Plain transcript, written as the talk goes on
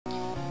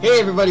Hey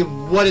everybody,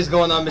 what is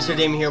going on?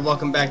 MrDaimeon here.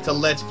 Welcome back to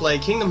Let's Play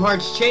Kingdom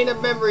Hearts Chain of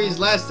Memories.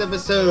 Last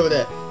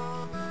episode,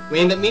 we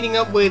ended up meeting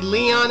up with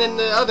Leon and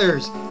the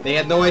others. They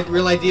had no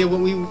real idea what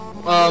we,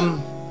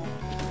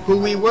 who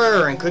we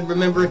were and couldn't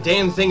remember a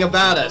damn thing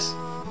about us.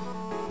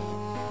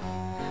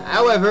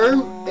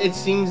 However, it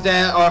seems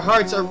that our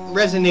hearts are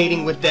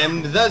resonating with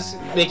them, thus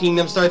making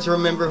them start to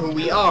remember who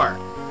we are.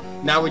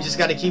 Now we just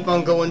gotta keep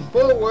on going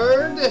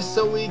forward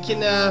so we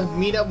can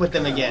meet up with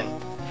them again.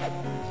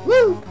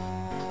 Woo!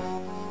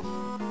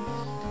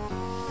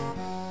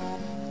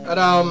 But,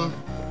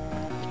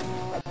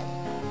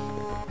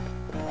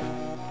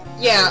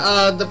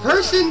 yeah, the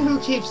person who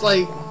keeps,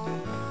 like,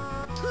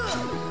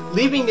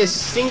 leaving this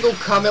single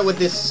comment with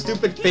this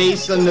stupid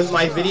face on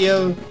my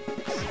video,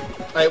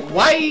 like,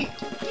 why,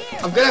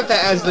 I'm gonna have to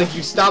ask, like,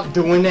 you stop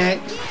doing that,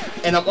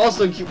 and I'm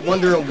also keep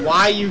wondering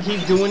why you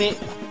keep doing it.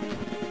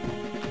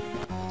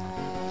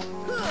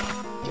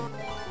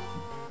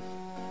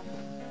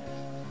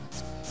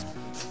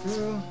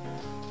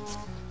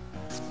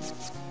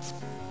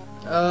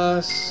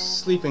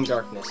 Sleep in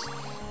darkness.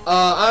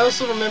 I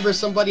also remember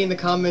somebody in the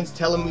comments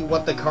telling me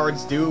what the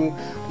cards do.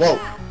 Whoa.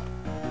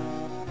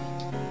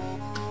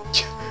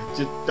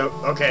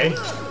 Okay.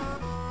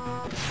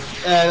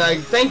 And I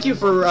thank you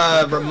for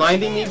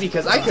reminding me,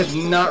 because I could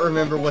not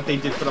remember what they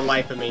did for the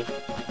life of me.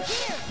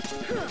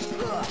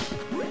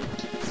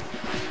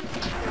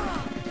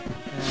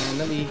 And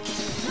let me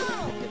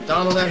get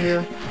Donald out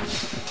here.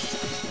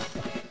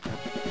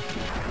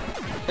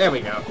 There we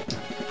go.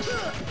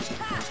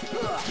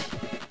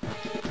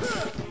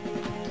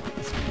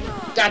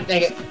 God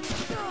dang it.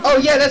 Oh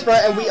yeah, that's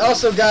right, and we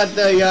also got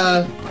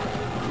the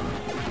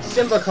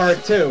Simba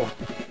card too.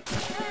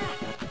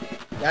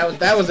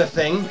 That was a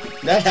thing.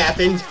 That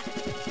happened.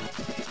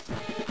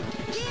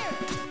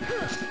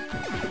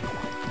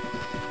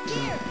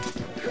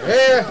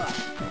 Here.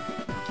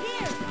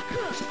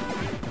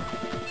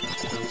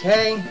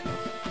 Okay.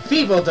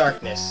 Feeble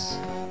darkness.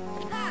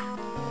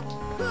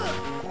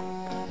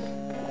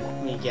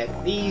 Let me get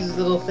these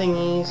little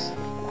thingies.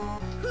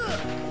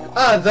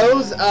 What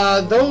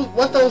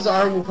those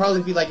are will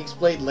probably be, like,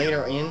 explained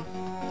later in.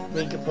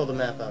 We can pull the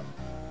map up.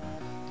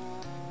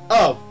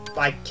 Oh,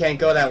 I can't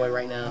go that way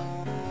right now.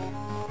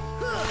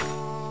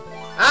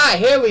 Ah,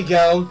 here we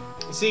go.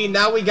 See,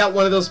 now we got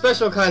one of those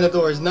special kind of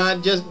doors,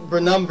 not just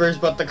for numbers,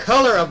 but the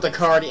color of the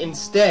card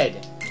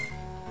instead.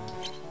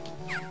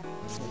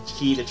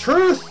 Key to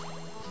truth.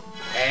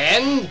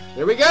 And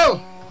here we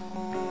go.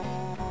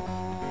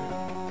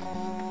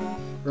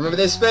 Remember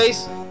this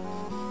space?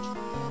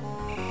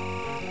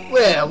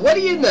 Well, what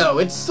do you know?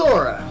 It's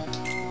Sora.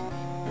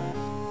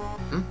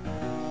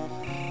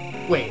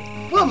 Wait,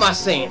 what am I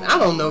saying? I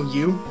don't know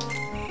you.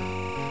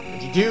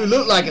 But you do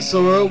look like a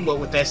Sora, but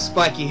with that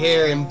spiky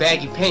hair and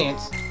baggy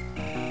pants.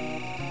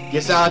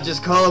 Guess I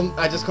just call him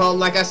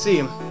like I see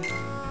him.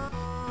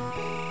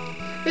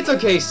 It's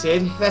okay,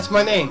 Sid. That's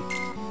my name.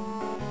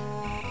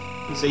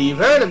 You say you've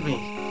heard of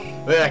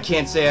me. Well, I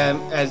can't say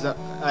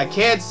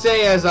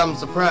as I'm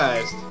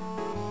surprised.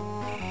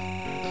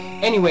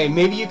 Anyway,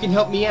 maybe you can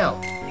help me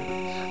out.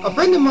 A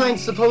friend of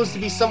mine's supposed to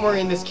be somewhere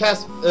in this town.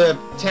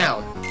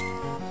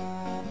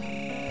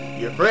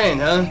 Your friend,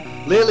 huh?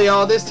 Literally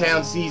all this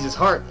town sees is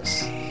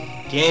heartless.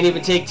 Can't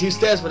even take 2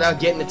 steps without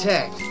getting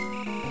attacked.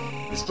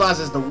 This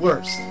plaza's the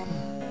worst.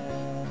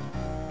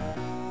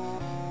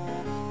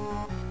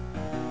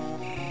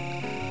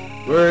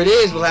 Word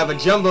is, we'll have a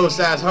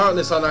jumbo-sized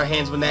heartless on our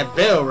hands when that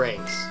bell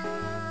rings.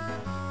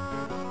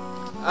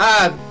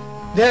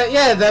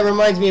 That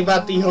reminds me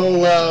about the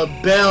whole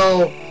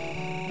bell.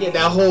 Yeah,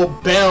 that whole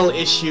bell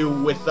issue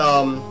with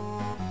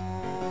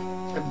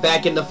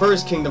back in the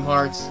first Kingdom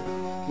Hearts,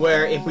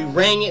 where if we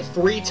rang it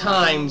 3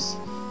 times,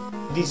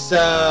 this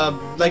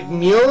like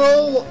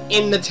mural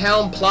in the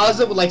town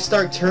plaza would like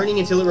start turning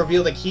until it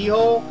revealed a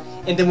keyhole,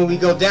 and then when we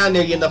go down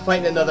there, you end up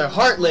fighting another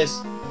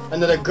Heartless,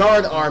 another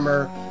guard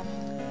armor,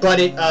 but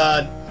it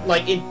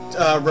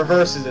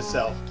reverses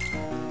itself.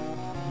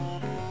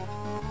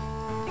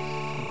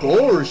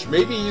 Gosh,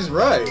 maybe he's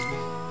right.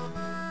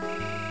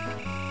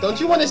 Don't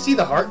you want to see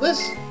the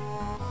Heartless?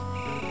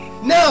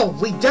 No,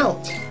 we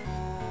don't.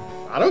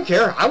 I don't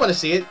care. I want to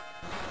see it.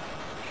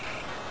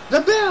 The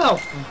bell!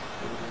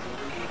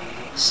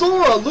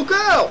 Sora, look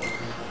out!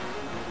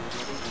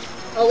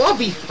 Oh, I'll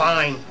be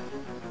fine.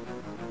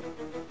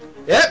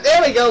 Yep,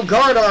 there we go.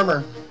 Guard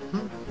armor.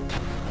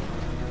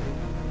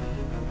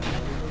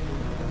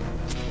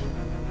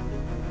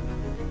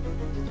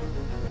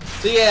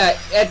 So yeah,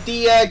 at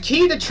the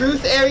Key to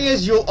Truth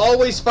areas, you'll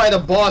always fight a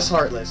boss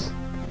Heartless.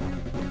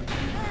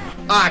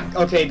 Ah,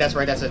 okay, that's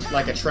right, that's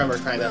like a tremor,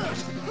 kind of.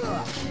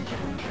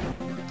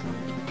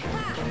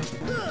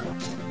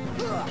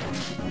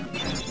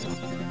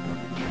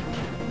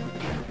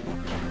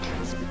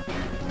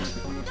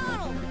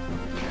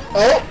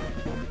 Oh!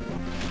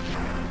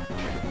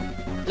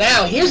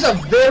 Now, here's a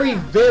very,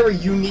 very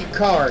unique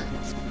card.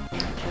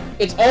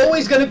 It's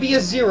always going to be a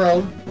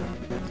 0,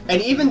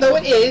 and even though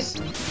it is,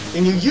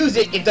 when you use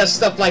it, it does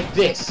stuff like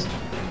this.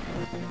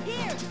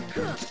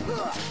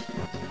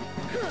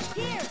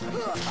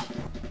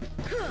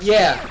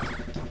 Yeah.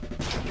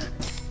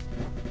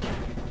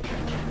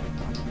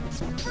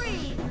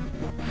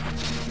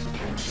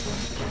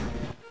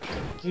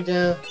 You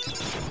down.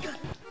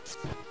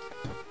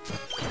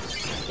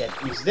 Get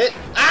used it.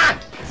 Ah!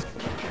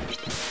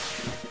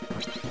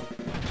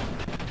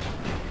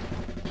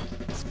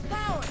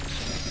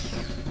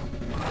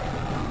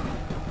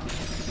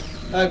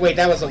 Oh, wait,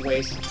 that was a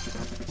waste.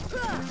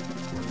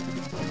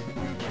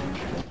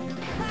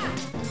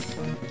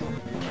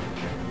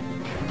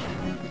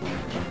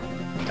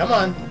 Come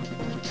on.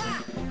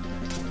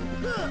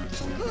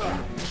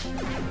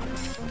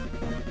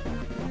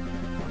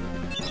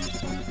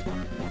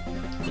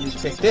 You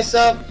pick this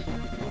up.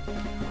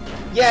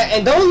 Yeah,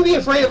 and don't be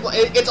afraid of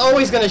it's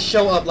always gonna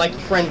show up like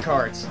friend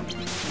cards.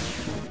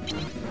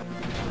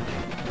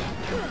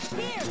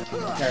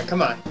 There,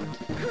 come on.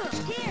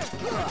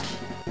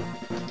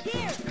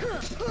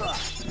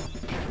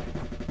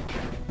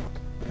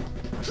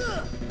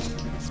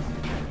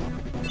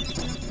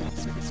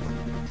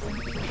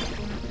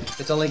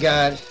 It's only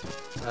got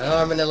an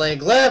arm and a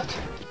leg left.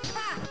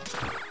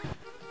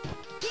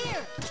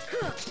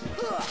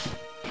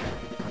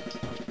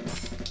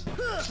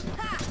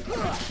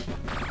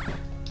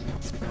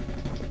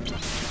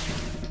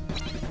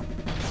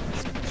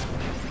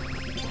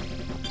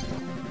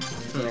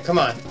 Come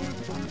on.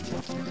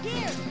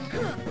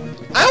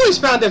 I always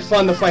found it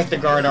fun to fight the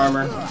guard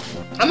armor.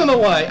 I don't know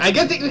why. I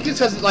guess it's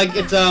because like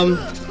it's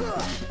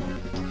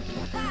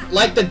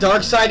like the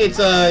dark side. It's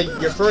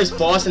your first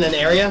boss in an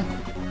area.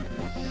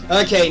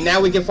 Okay, now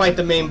we can fight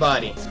the main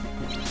body.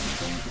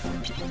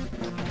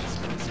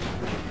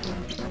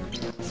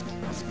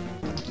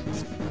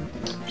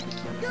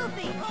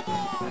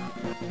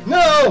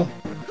 No!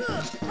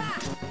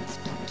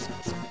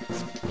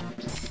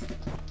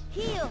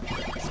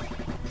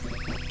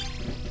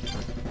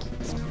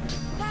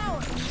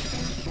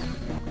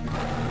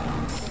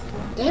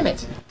 Damn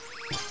it!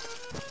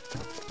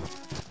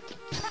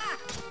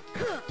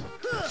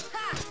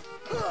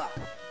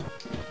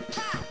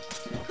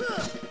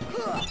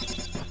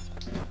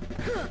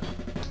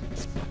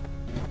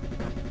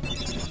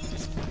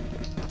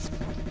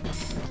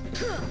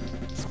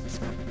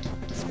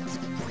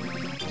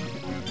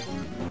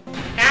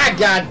 Ah,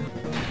 God.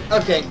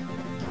 Okay.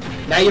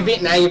 Now you're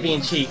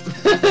being cheap.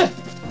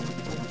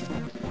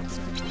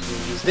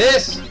 Use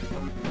this.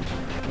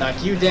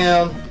 Knock you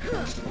down.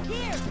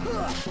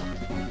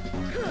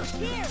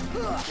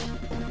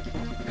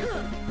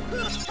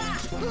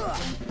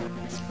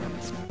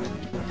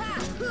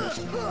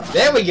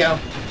 There we go.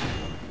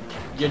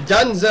 You're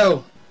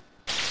donezo.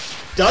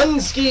 Done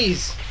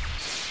skis.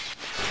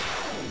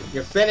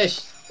 You're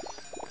finished.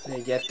 Then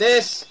you get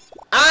this.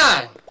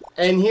 Ah!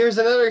 And here's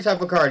another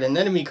type of card, an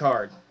enemy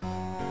card.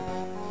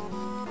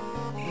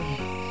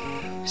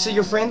 So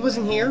your friend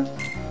wasn't here?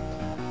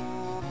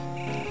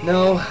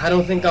 No, I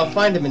don't think I'll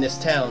find him in this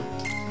town.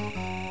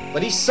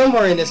 But he's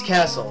somewhere in this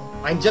castle.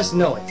 I just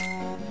know it.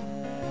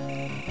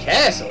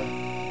 Castle?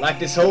 Like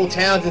this whole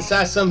town's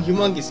inside some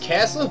humongous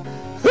castle?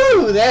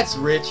 Whew, that's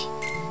rich.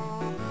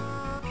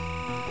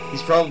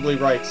 He's probably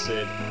right,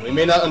 Sid. We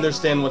may not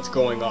understand what's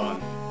going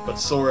on, but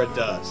Sora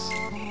does.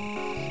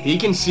 He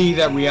can see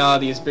that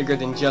reality is bigger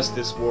than just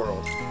this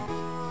world.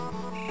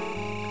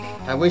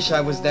 I wish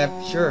I was that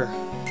sure.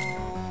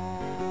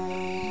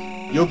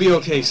 You'll be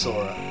okay,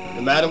 Sora.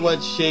 No matter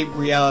what shape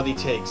reality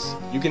takes,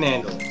 you can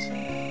handle it.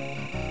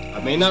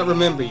 I may not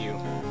remember you,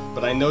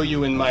 but I know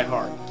you in my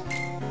heart.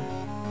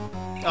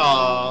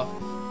 Aww,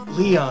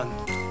 Leon.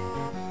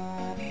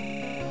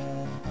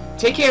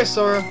 Take care,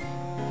 Sora.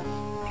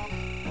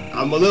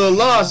 I'm a little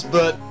lost,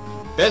 but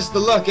best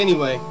of luck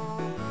anyway.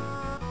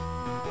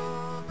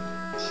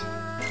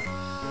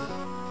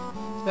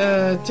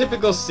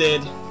 Typical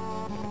Sid.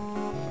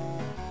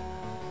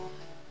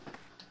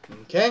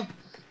 Okay.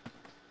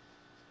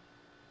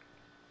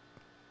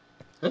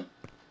 Huh?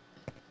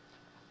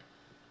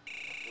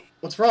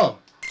 What's wrong?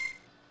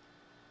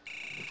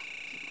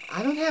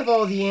 I don't have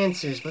all the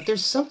answers, but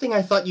there's something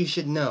I thought you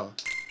should know.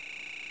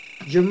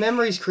 Your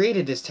memories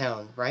created this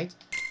town, right?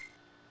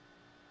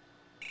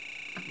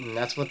 And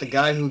that's what the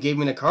guy who gave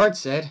me the card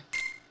said.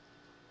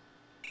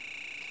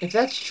 If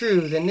that's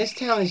true, then this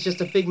town is just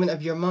a figment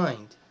of your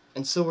mind,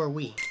 and so are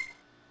we.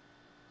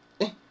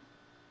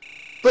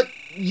 But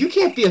you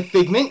can't be a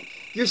figment!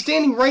 You're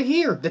standing right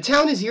here! The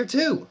town is here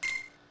too!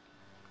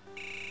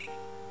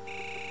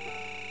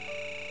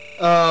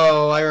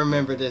 Oh, I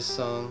remember this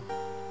song.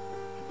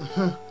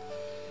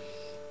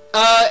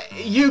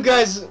 You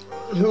guys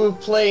who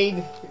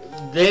played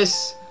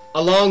this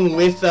along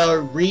with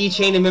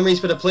Re-Chain of Memories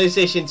for the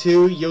PlayStation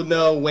 2, you'll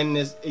know when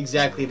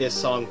exactly this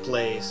song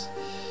plays.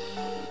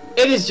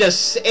 It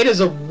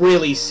is a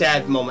really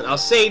sad moment. I'll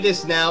say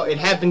this now, it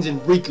happens in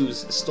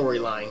Riku's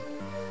storyline.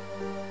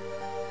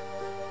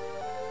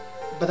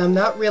 But I'm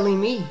not really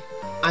me.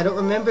 I don't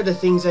remember the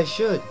things I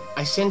should.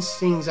 I sense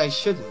things I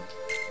shouldn't.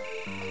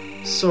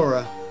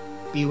 Sora,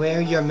 beware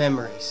your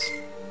memories.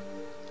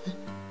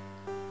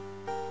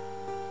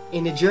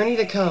 In the journey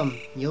to come,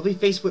 you'll be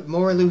faced with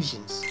more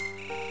illusions.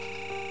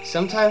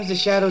 Sometimes the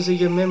shadows of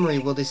your memory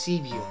will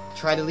deceive you,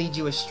 try to lead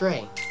you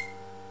astray.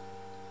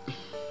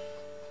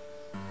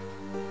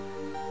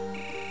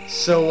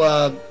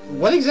 So,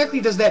 what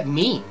exactly does that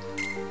mean?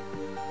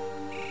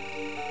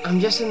 I'm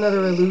just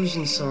another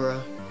illusion,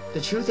 Sora.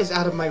 The truth is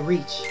out of my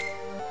reach.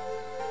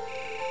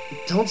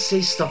 Don't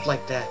say stuff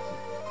like that.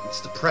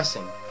 It's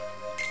depressing.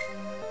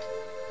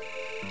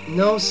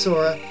 No,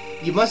 Sora.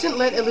 You mustn't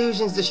let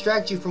illusions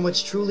distract you from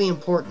what's truly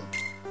important.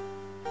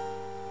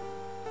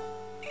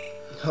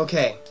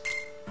 Okay.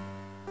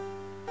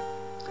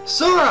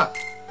 Sora!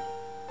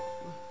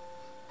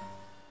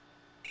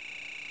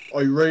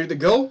 Are you ready to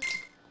go?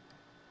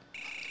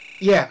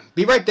 Yeah,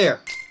 be right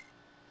there.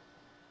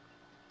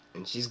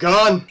 And she's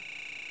gone.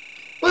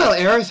 Well,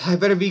 Aerith, I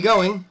better be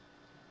going.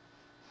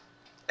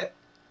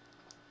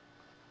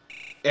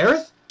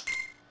 Aerith?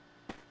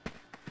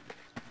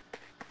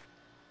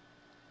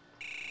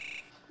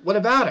 What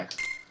about her?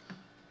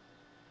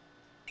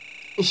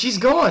 She's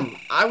gone.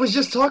 I was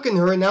just talking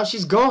to her and now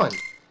she's gone.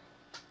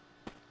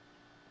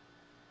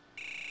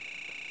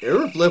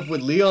 Aerith left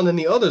with Leon and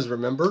the others,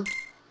 remember?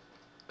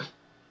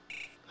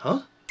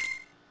 Huh?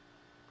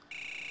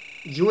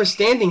 You were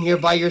standing here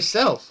by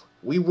yourself.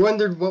 We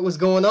wondered what was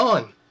going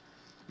on.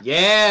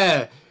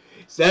 Yeah,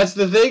 that's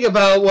the thing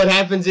about what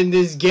happens in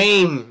this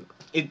game.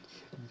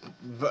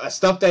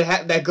 Stuff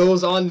that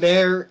goes on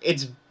there.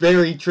 It's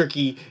very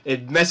tricky.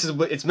 It's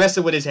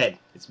messing with his head.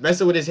 It's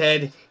messing with his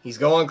head. He's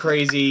going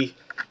crazy.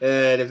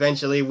 And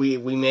eventually, we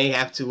may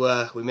have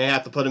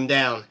to put him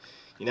down.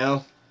 You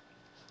know,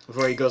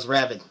 before he goes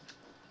rabid.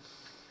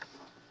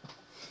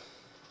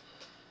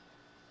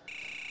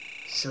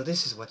 So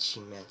this is what she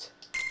meant.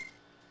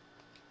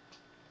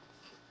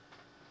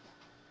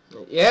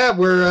 Yeah,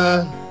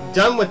 we're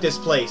done with this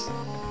place.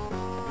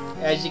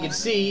 As you can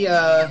see,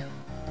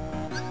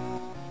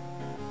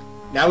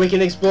 now we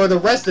can explore the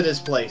rest of this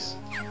place.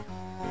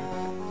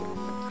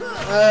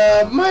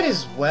 Might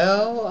as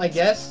well, I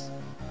guess.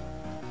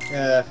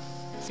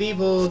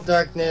 Feeble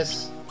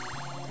darkness.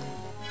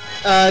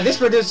 This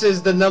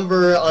reduces the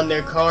number on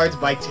their cards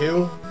by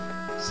 2.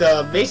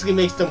 So basically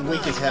makes them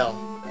weak as hell.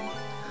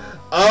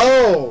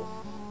 Oh!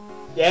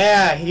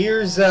 Yeah,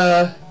 here's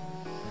a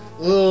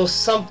little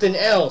something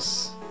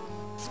else.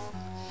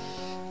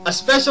 A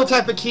special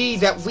type of key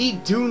that we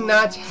do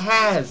not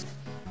have.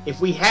 If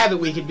we have it,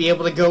 we could be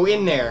able to go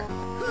in there.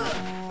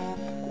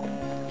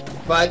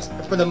 But,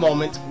 for the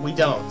moment, we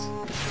don't.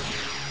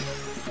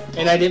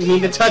 And I didn't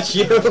mean to touch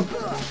you.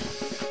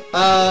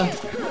 I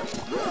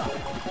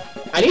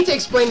need to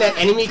explain that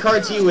enemy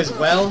card to you as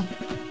well.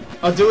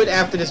 I'll do it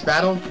after this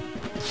battle.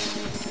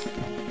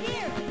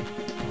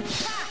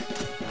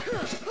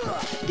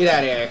 Get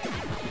out of here.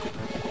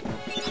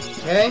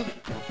 Okay.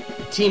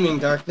 Teeming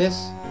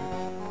darkness.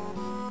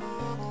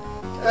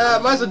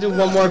 Might as well do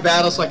one more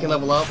battle so I can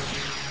level up.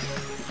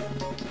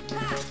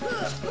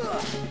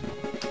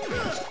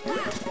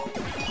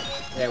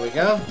 There we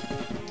go.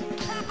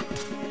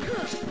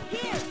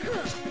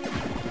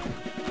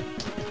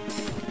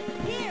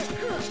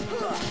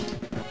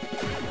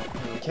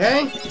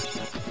 Okay.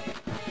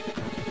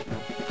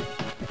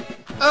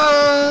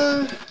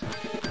 I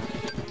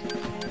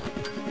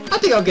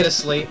think I'll get a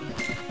slate.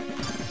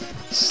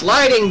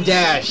 Sliding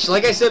dash.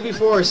 Like I said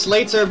before,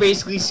 slates are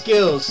basically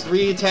skills.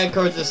 3 attack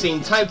cards of the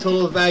same type,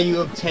 total value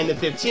of 10 to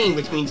 15,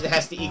 which means it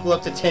has to equal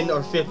up to 10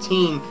 or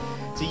 15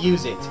 to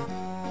use it.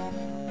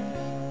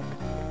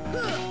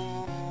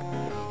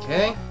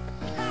 Okay.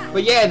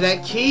 But yeah,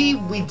 that key,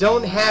 we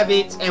don't have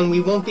it, and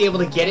we won't be able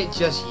to get it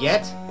just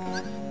yet.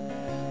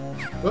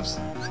 Whoops.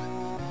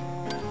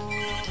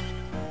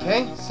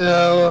 Okay,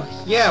 so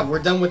yeah, we're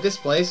done with this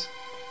place.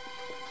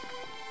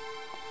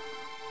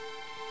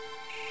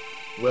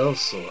 Well,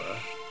 Sora,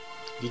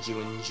 did you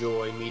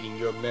enjoy meeting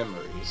your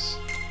memories?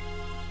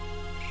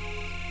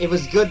 It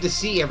was good to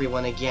see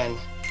everyone again.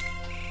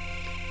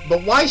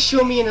 But why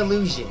show me an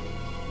illusion?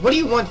 What do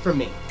you want from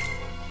me?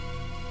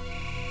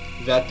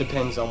 That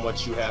depends on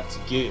what you have to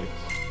give.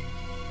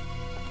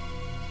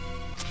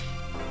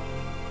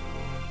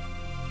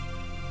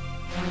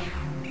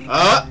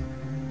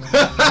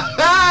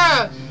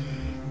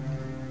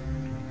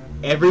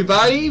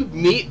 Everybody,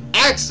 meet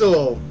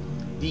Axel!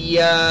 The,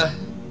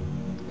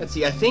 let's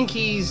see, I think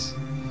he's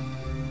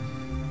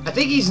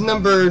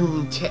number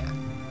 10.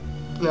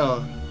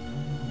 No.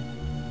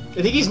 I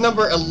think he's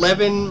number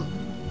 11.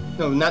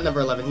 No, not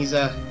number 11. He's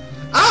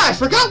I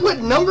forgot what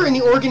number in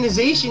the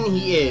organization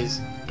he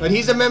is. But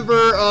he's a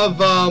member of,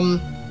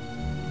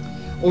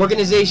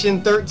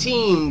 Organization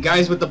 13.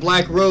 Guys with the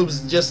black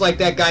robes, just like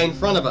that guy in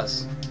front of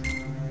us.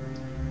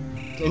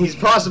 And he's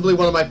possibly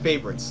one of my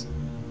favorites.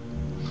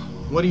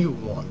 What do you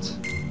want?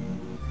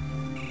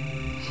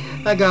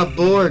 I got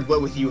bored,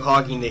 what with you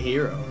hogging the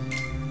hero.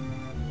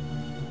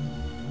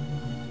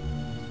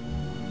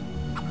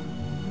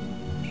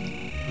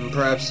 And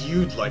perhaps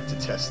you'd like to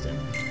test him.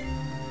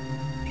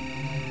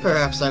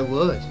 Perhaps I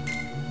would.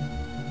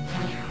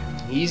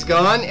 He's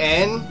gone,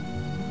 and...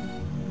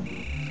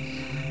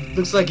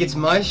 looks like it's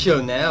my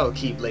show now,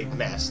 Keyblade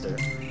Master.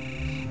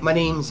 My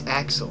name's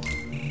Axel.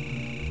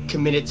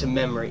 committed to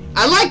memory.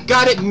 I like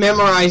got it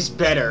memorized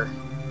better.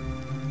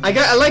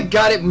 I like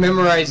got it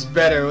memorized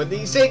better. When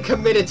you say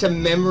committed to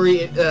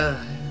memory,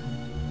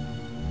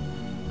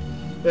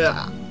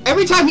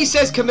 every time he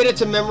says committed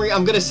to memory,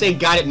 I'm gonna say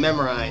got it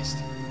memorized.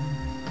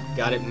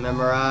 Got it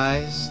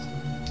memorized.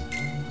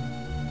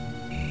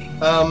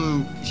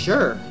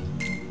 Sure.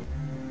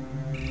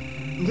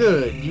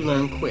 Good, you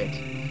learn quick.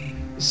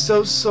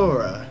 So,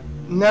 Sora,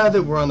 now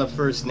that we're on a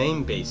first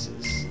name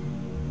basis...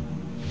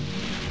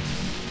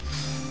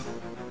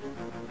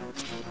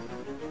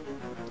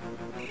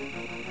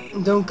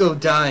 Don't go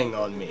dying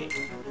on me.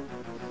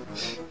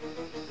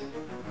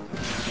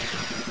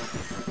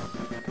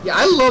 Yeah,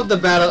 I love the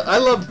battle. I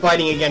love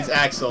fighting against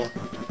Axel.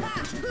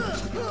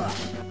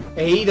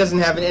 Hey, he doesn't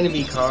have an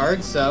enemy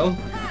card, so...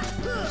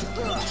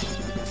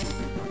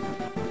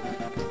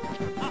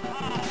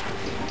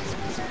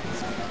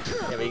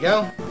 There we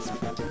go.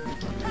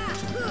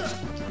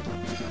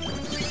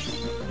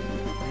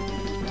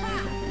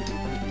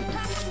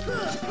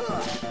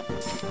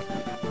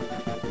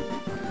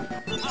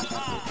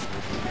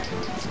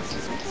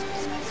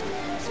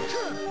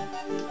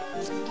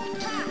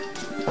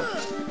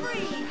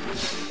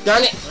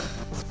 Darn it!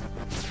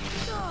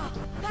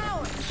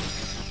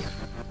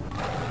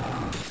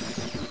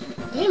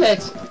 Damn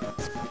it!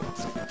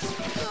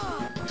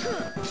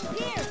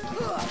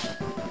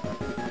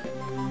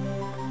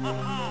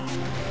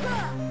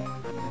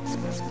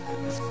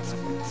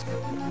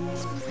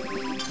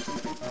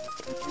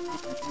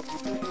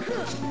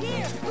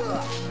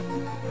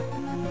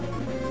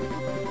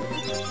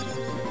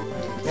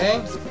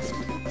 Okay.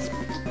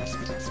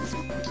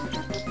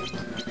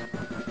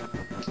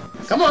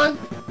 Come on!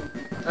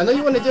 I know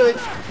you want to do it.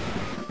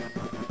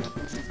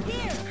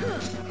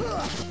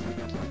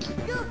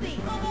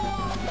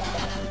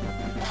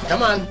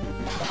 Come on.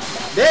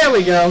 There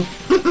we go.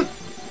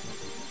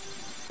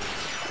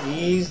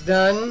 He's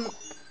done.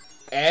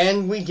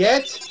 And we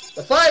get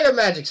the fire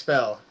magic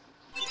spell.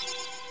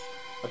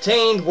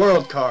 Obtained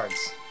world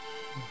cards.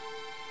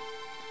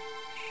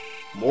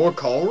 More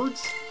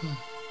cards?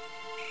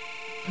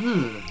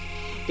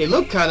 They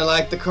look kind of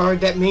like the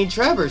card that made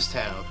Traverse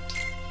Town.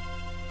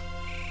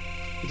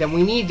 Then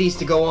we need these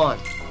to go on.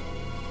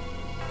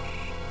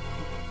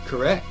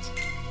 Correct.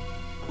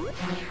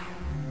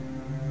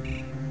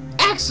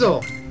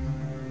 Axel!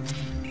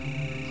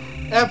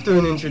 After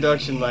an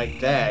introduction like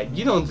that,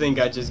 you don't think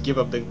I'd just give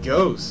up the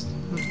ghost.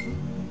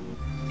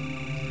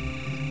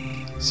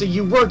 So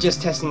you were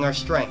just testing our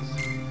strength.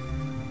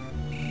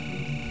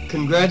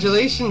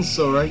 Congratulations,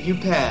 Sora, you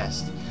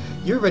passed.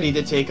 You're ready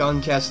to take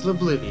on Castle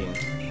Oblivion.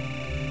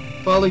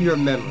 Follow your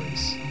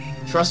memories.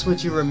 Trust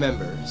what you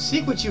remember.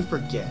 Seek what you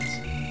forget.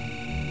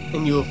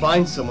 And you will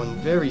find someone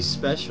very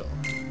special.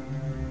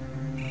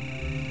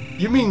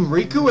 You mean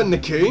Riku and the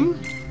King?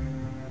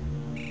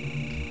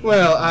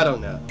 Well, I don't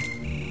know.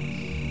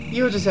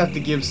 You'll just have to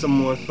give some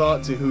more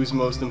thought to who's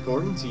most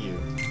important to you.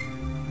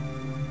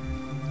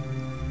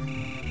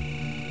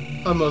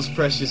 Our most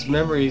precious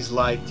memories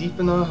lie deep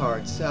in our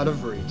hearts, out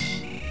of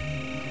reach.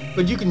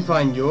 But you can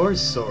find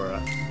yours, Sora.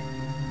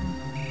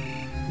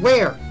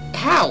 Where?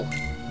 How?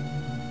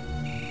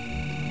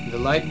 The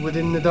light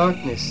within the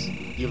darkness.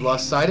 You've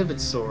lost sight of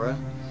it, Sora.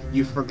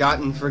 You've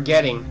forgotten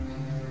forgetting.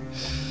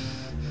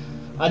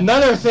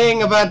 Another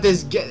thing about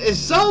this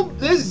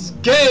this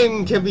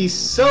game can be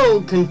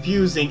so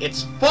confusing.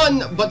 It's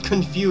fun, but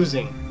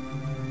confusing.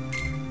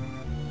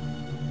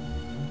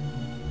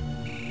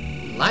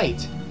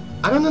 Light?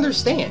 I don't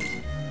understand.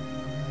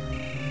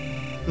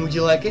 Would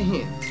you like a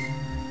hint?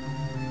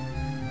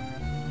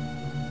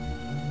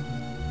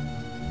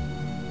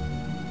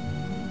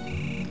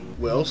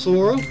 Well,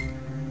 Sora?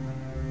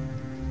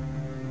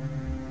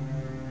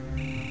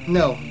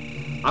 No,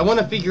 I want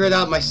to figure it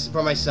out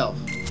for myself.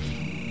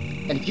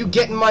 And if you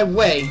get in my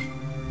way,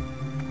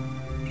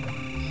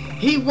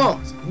 he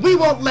won't. We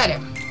won't let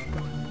him.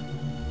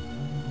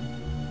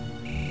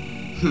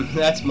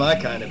 That's my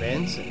kind of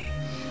answer.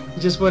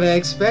 Just what I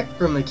expect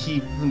from the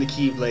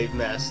Keyblade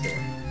Master.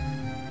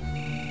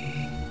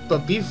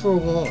 But be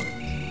forewarned.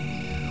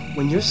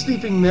 When your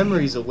sleeping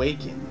memories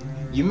awaken,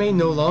 you may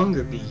no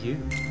longer be you.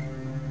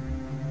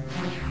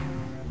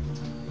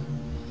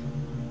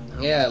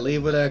 Yeah,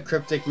 leave with a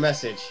cryptic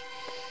message.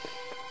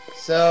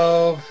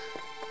 So,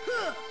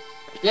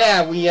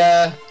 yeah, we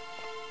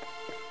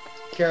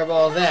care of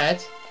all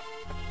that.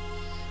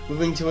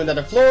 Moving to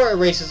another floor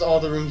erases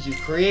all the rooms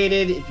you've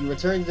created. If you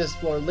return to this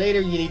floor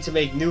later, you need to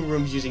make new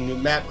rooms using new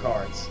map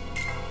cards.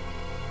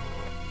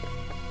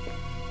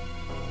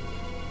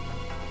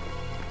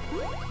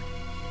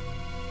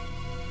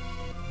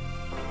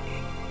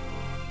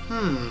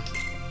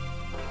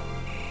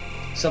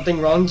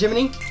 Something wrong,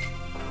 Jiminy?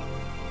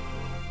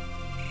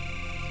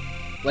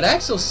 What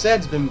Axel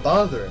said's been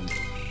bothering me.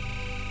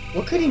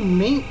 What could he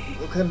mean?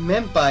 What could have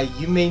meant by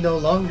 "you may no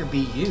longer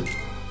be you"?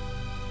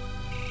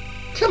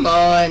 Come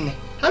on!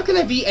 How can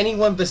I be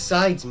anyone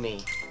besides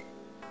me?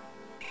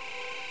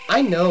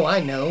 I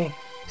know.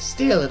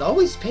 Still, it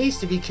always pays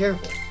to be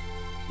careful.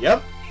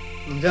 Yep,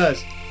 it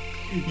does.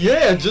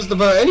 Yeah, just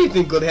about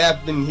anything could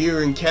happen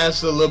here in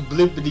Castle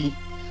Oblivion.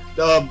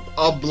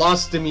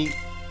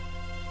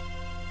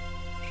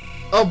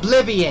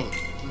 Oblivion.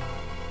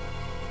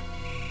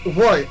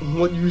 Right,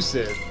 what you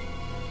said.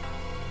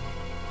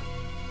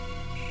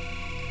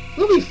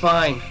 We'll be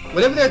fine.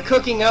 Whatever they're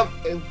cooking up,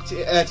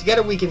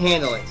 together we can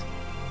handle it.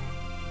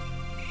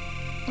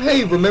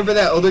 Hey, remember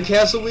that other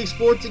castle we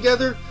explored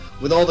together?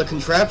 With all the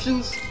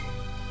contraptions?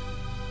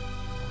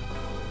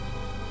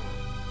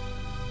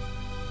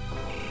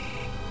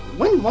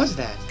 When was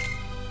that?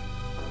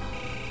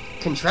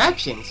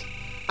 Contraptions?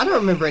 I don't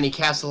remember any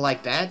castle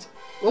like that.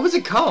 What was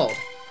it called?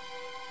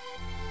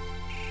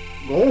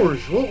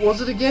 Gosh, what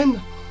was it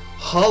again?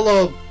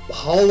 Holla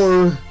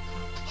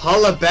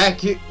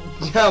back. Yeah,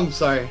 I'm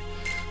sorry.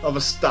 I'm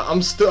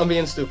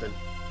being stupid.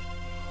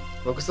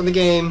 Focus on the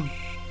game.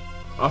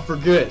 I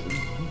forget.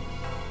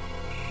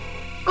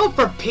 Oh,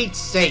 for Pete's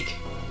sake!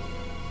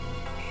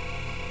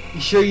 You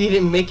sure you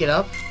didn't make it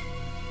up?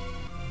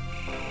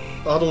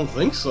 I don't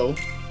think so.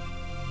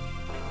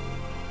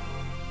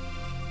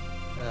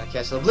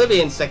 Castle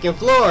Oblivion, 2nd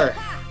floor.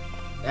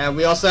 And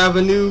we also have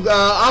a new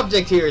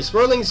object here,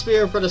 swirling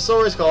sphere for the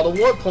swords called a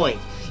warp point.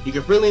 You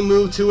can freely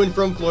move to and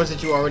from floors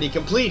that you already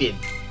completed.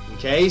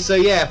 Okay, so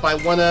yeah, if I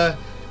want to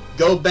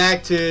go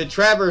back to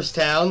Traverse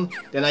Town,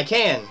 then I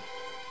can.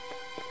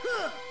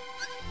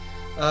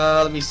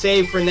 Let me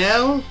save for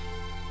now.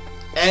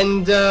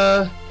 And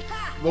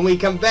when we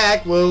come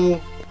back, we'll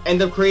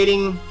end up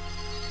creating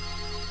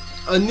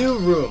a new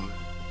room.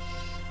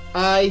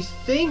 I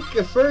think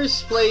the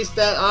first place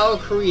that I'll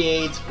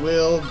create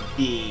will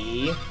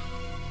be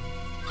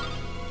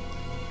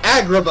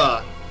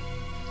Agrabah.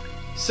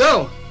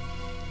 So,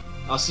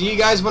 I'll see you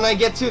guys when I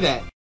get to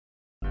that.